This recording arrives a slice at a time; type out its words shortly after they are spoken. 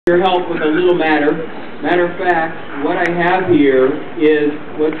Your help with a little matter. Matter of fact, what I have here is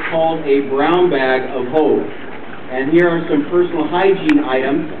what's called a brown bag of hope. And here are some personal hygiene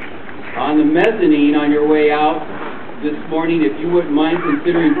items. On the mezzanine on your way out this morning, if you wouldn't mind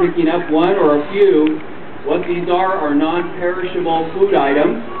considering picking up one or a few, what these are non-perishable food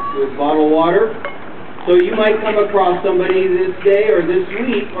items with bottled water. So you might come across somebody this day or this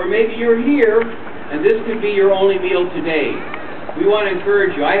week, or maybe you're here, and this could be your only meal today. We want to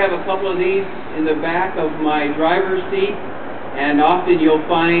encourage you. I have a couple of these in the back of my driver's seat, and often you'll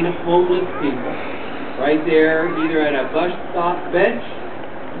find homeless people right there, either at a bus stop bench,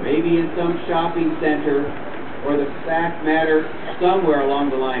 maybe in some shopping center, or the fact matter, somewhere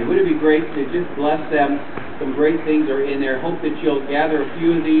along the line. Wouldn't it be great to just bless them? Some great things are in there. Hope that you'll gather a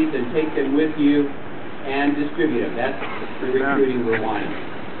few of these and take them with you and distribute them. That's the recruiting we're wanting.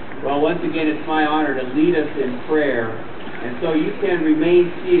 Well, once again, it's my honor to lead us in prayer. And so you can remain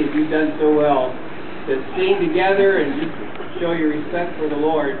seated. You've done so well to sing together and just show your respect for the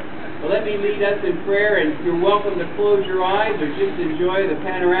Lord. But let me lead us in prayer, and you're welcome to close your eyes or just enjoy the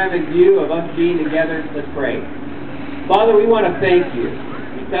panoramic view of us being together. Let's pray. Father, we want to thank you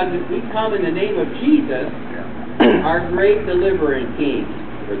because we come in the name of Jesus, our great deliverer and King,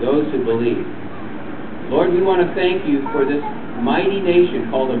 for those who believe. Lord, we want to thank you for this mighty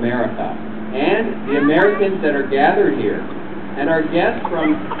nation called America, and the Americans that are gathered here, and our guests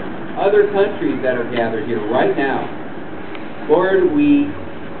from other countries that are gathered here right now. Lord, we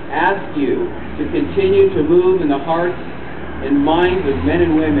ask you to continue to move in the hearts and minds of men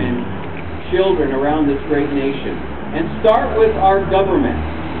and women, children around this great nation. And start with our government.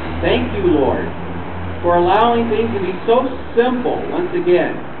 Thank you, Lord, for allowing things to be so simple, once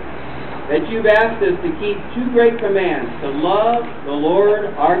again, that you've asked us to keep two great commands: to love the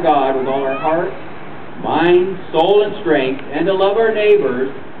Lord our God with all our heart, mind, soul, and strength, and to love our neighbors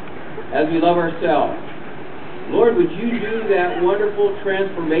as we love ourselves. Lord, would you do that wonderful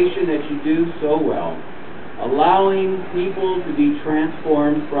transformation that you do so well, allowing people to be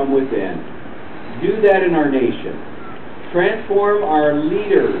transformed from within. Do that in our nation. Transform our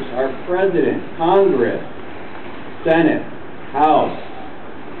leaders, our president, Congress, Senate, House,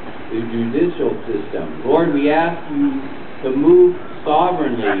 the judicial system. Lord, we ask you to move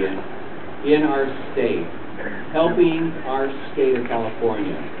sovereignly in our state, helping our state of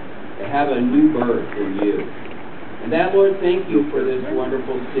California to have a new birth in you. And that, Lord, thank you for this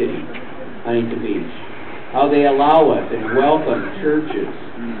wonderful city, Huntington Beach, how they allow us and welcome churches,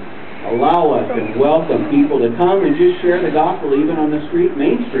 allow us and welcome people to come and just share the gospel even on the street,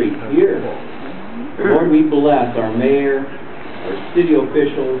 Main Street here. Lord, we bless our mayor, our city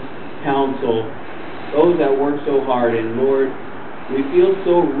officials, council, those that work so hard, and Lord, we feel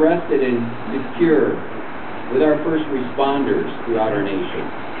so rested and secure with our first responders throughout our nation.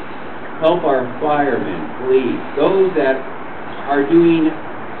 Help our firemen, police, those that are doing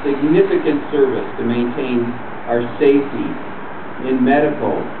significant service to maintain our safety in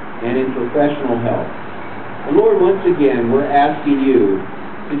medical and in professional health. And Lord, once again, we're asking you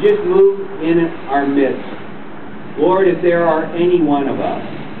to just move in our midst. Lord, if there are any one of us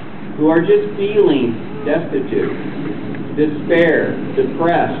who are just feeling destitute, despair,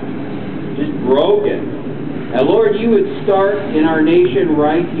 depressed, just broken, and Lord, you would start in our nation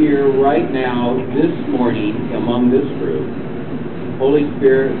right here, right now, this morning, among this group. Holy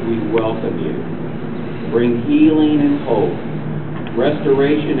Spirit, we welcome you. Bring healing and hope,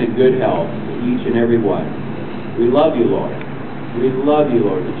 restoration and good health to each and every one. We love you, Lord. We love you,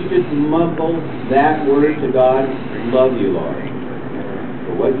 Lord. Would you just mumble that word to God? Love you, Lord.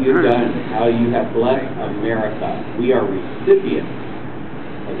 For what you've done, how you have blessed America. We are recipients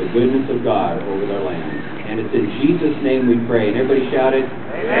of the goodness of God over their land. And it's in Jesus' name we pray. And everybody shouted,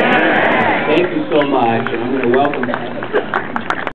 Amen. Thank you so much. And I'm going to welcome